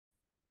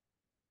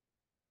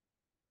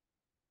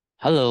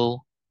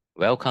Hello,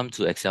 welcome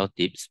to Excel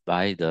Tips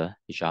by the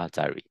HR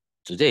Diary.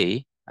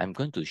 Today, I'm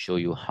going to show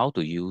you how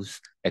to use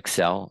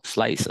Excel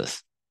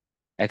slicers.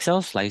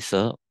 Excel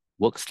slicer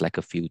works like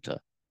a filter.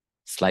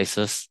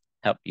 Slicers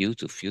help you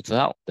to filter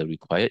out the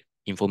required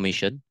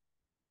information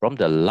from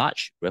the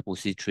large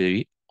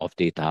repository of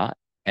data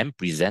and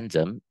present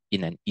them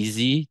in an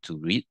easy to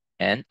read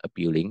and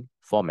appealing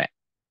format.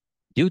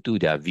 Due to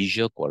their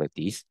visual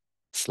qualities,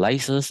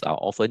 slicers are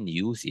often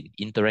used in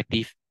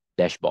interactive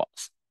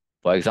dashboards.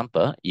 For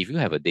example, if you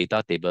have a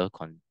data table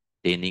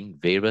containing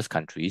various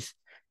countries,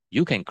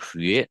 you can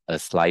create a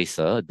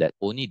slicer that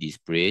only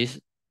displays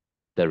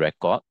the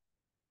record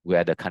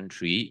where the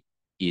country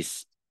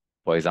is,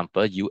 for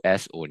example,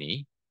 US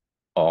only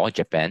or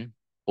Japan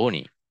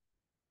only.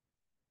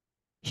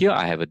 Here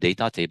I have a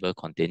data table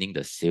containing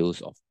the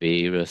sales of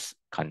various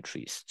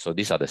countries. So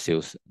these are the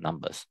sales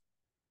numbers.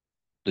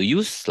 To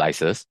use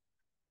slicers,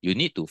 you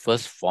need to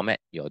first format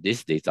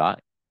this data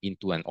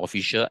into an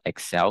official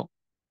Excel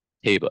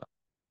table.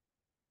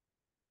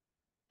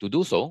 To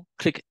do so,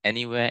 click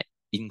anywhere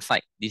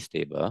inside this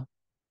table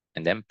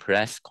and then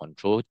press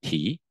Ctrl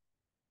T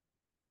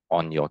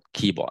on your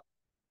keyboard.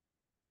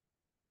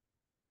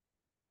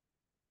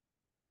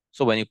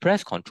 So when you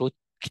press Ctrl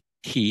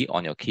T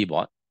on your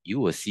keyboard, you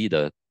will see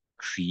the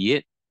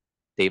Create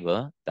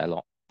Table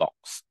dialog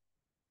box.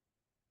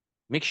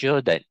 Make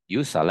sure that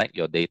you select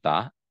your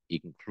data,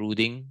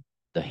 including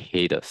the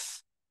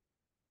headers.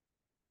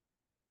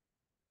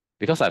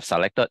 Because I've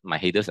selected my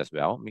headers as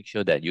well, make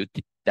sure that you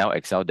tell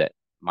Excel that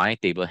my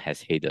table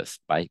has headers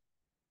by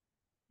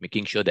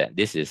making sure that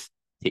this is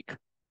tick.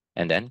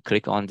 And then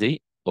click on the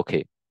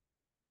OK.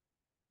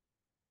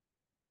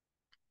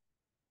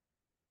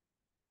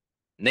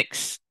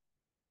 Next,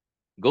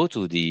 go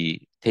to the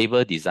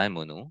table design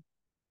menu. All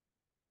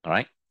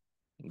right.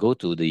 Go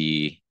to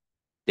the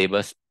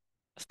table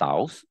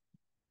styles.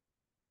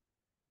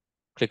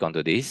 Click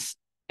onto this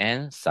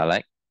and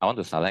select. I want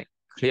to select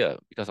clear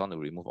because I want to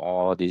remove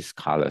all these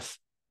colors.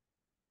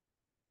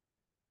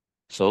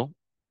 So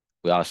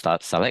we'll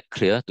select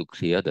clear to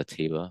clear the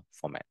table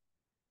format.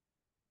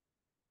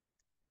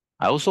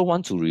 I also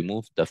want to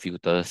remove the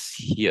filters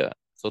here.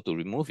 So to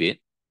remove it,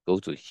 go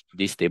to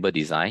this table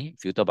design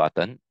filter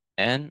button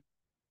and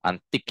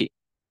untick it.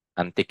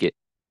 Untick it.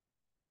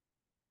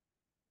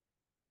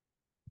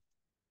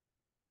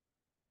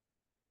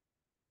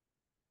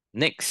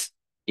 Next,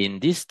 in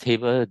this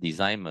table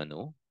design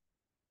menu,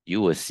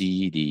 you will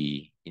see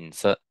the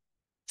insert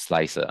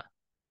slicer.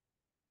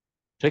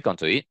 Click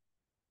onto it,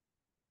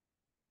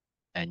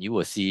 and you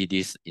will see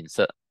this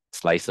insert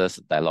slicers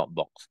dialog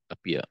box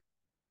appear.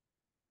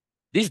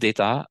 This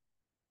data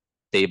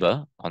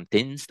table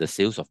contains the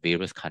sales of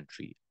various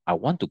countries. I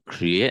want to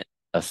create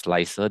a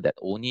slicer that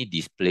only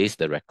displays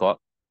the record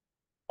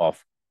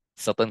of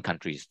certain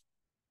countries.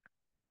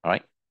 All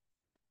right.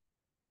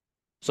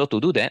 So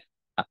to do that,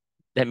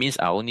 that means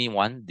I only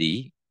want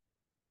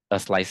a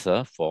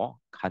slicer for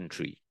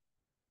country.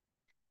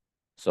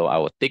 So I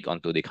will tick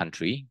onto the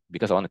country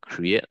because I want to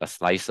create a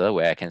slicer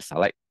where I can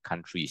select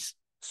countries.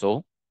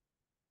 So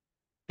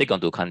tick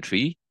onto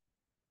country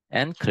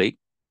and click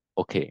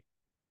OK.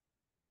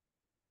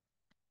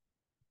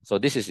 So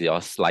this is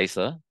your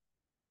slicer,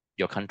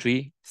 your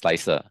country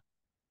slicer.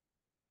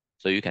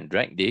 So you can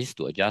drag this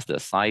to adjust the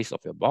size of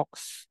your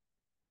box.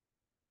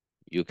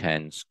 You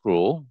can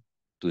scroll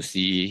to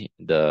see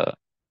the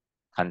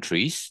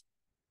countries.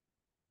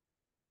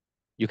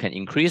 You can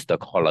increase the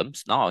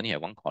columns. Now I only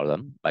have one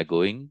column by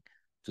going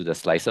to the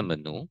slicer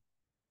menu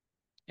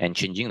and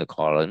changing the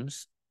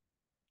columns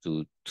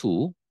to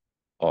 2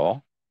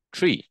 or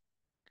 3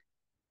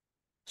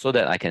 so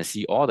that I can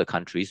see all the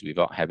countries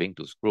without having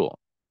to scroll.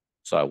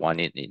 So I want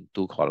it in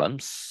 2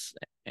 columns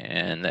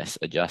and let's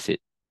adjust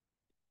it.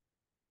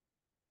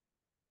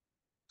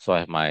 So I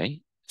have my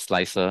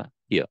slicer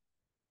here.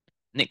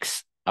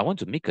 Next, I want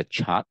to make a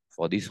chart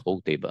for this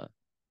whole table.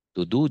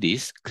 To do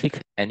this,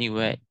 click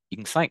anywhere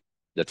inside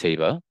the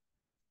table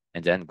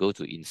and then go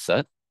to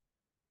Insert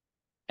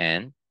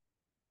and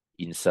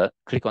Insert.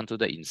 Click onto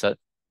the Insert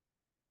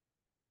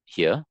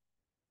here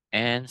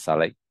and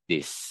select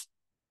this.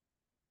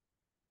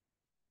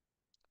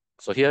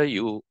 So here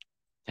you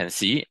can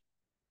see,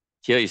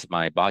 here is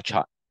my bar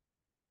chart.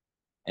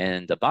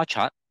 And the bar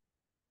chart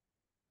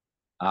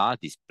are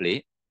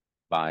displayed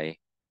by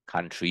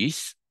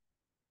countries,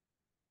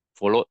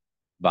 followed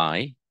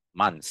by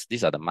months.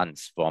 These are the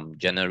months from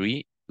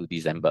January to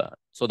December.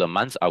 So the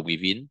months are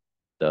within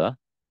the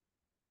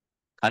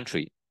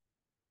country.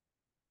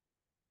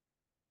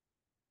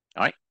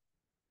 All right.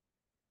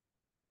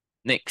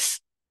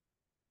 Next,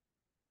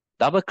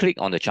 double click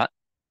on the chart.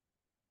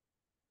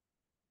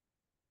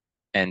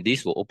 And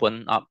this will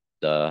open up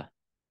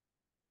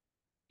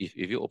if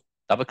you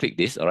double click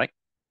this, all right,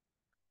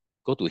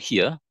 go to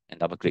here and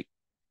double click.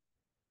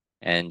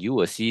 And you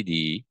will see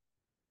the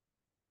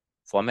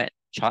format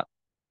chart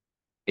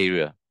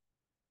area.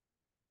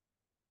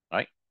 All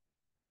right.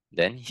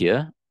 Then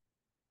here,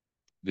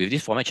 with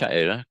this format chart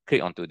area,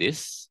 click onto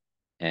this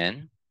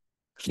and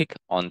click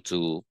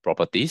onto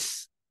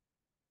properties.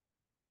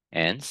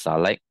 and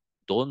select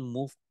don't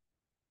move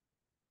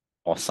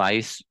or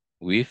size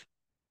with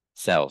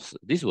cells.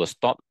 This will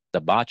stop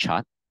the bar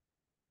chart,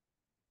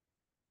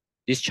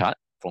 this chart,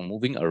 from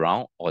moving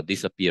around or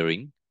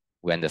disappearing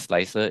when the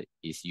slicer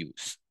is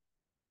used.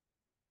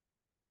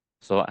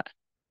 So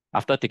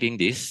after taking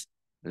this,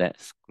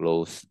 let's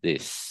close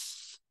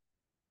this.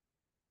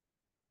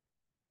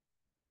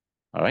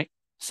 All right,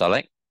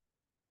 select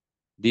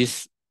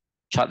this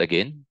chart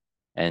again,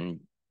 and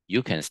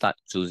you can start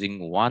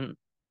choosing one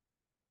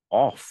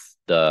of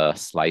the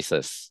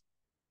slices.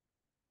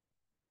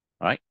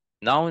 All right,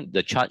 now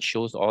the chart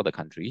shows all the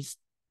countries.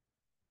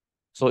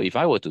 So if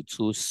I were to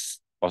choose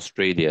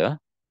Australia,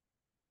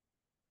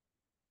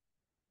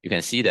 you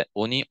can see that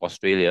only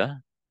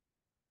Australia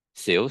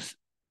sales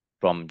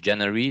from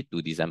January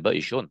to December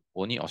is shown.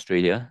 Only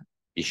Australia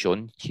is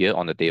shown here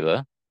on the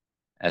table,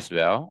 as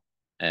well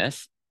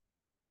as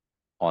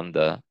on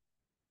the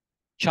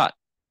chart.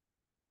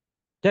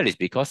 That is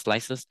because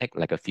slices act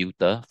like a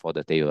filter for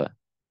the table.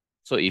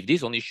 So if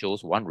this only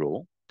shows one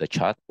row, the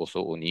chart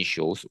also only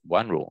shows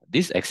one row.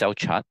 This Excel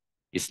chart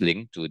is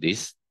linked to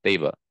this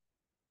table.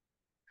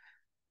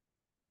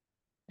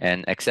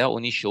 And Excel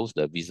only shows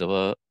the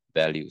visible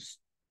values.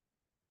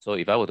 So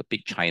if I were to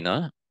pick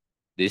China,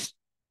 this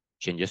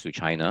changes to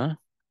China.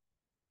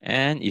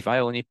 And if I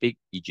only pick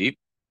Egypt,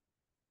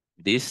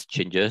 this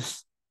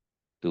changes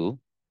to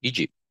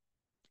Egypt.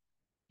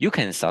 You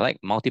can select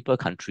multiple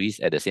countries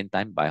at the same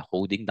time by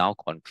holding down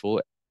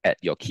Control at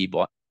your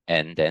keyboard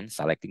and then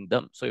selecting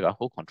them. So if I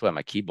hold Control at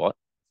my keyboard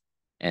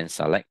and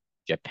select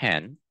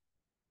Japan,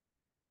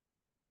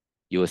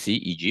 you will see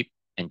Egypt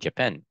and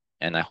Japan.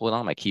 And I hold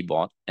down my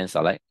keyboard and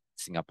select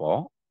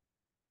Singapore,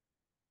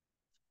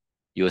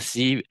 you will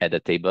see at the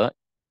table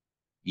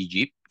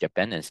Egypt,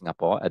 Japan, and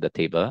Singapore at the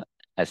table,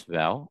 as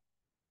well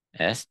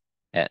as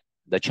at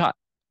the chart.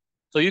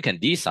 So you can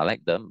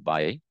deselect them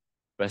by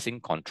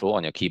pressing Control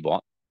on your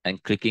keyboard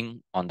and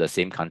clicking on the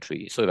same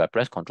country. So if I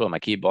press Control on my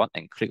keyboard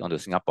and click onto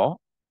Singapore,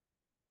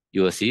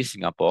 you will see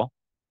Singapore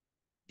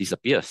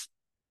disappears.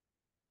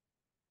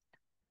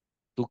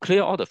 To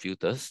clear all the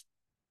filters,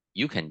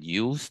 you can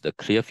use the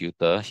clear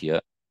filter here,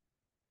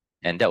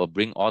 and that will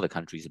bring all the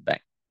countries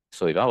back.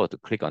 So if I were to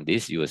click on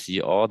this, you will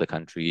see all the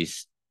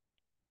countries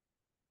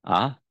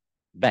are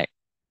back.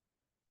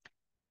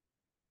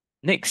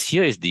 Next,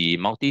 here is the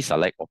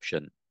multi-select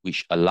option,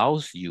 which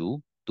allows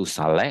you to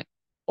select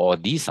or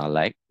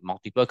deselect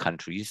multiple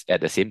countries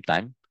at the same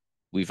time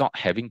without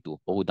having to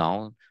hold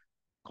down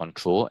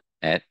Control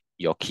at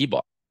your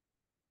keyboard.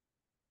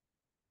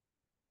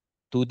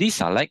 To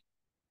deselect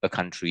a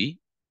country,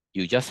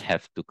 you just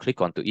have to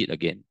click onto it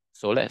again.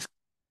 So let's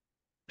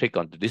click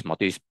onto this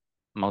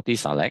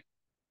multi-select.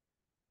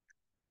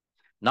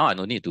 Now I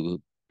don't need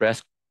to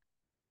press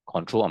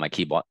Control on my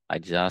keyboard. I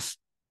just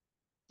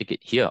click it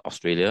here,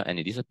 Australia, and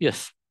it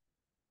disappears.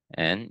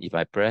 And if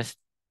I press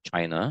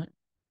China,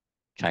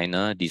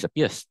 China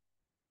disappears.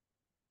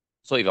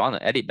 So if I want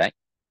to add it back,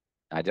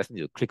 I just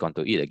need to click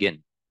onto it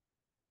again.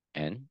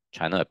 And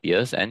China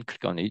appears, and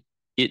click on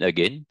it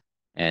again,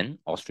 and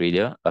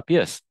Australia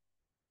appears.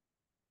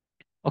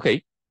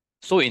 Okay,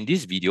 so in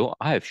this video,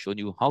 I have shown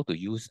you how to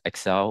use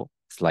Excel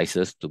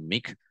slices to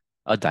make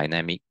a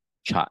dynamic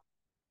chart.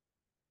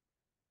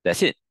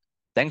 That's it.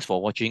 Thanks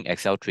for watching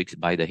Excel Tricks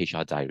by the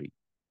HR Diary.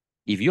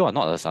 If you are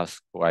not a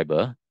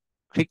subscriber,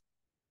 click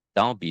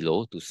down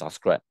below to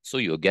subscribe so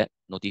you'll get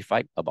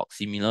notified about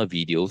similar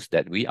videos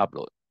that we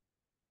upload.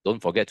 Don't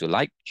forget to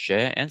like,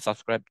 share, and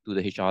subscribe to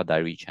the HR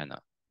Diary channel.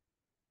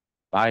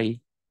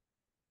 Bye.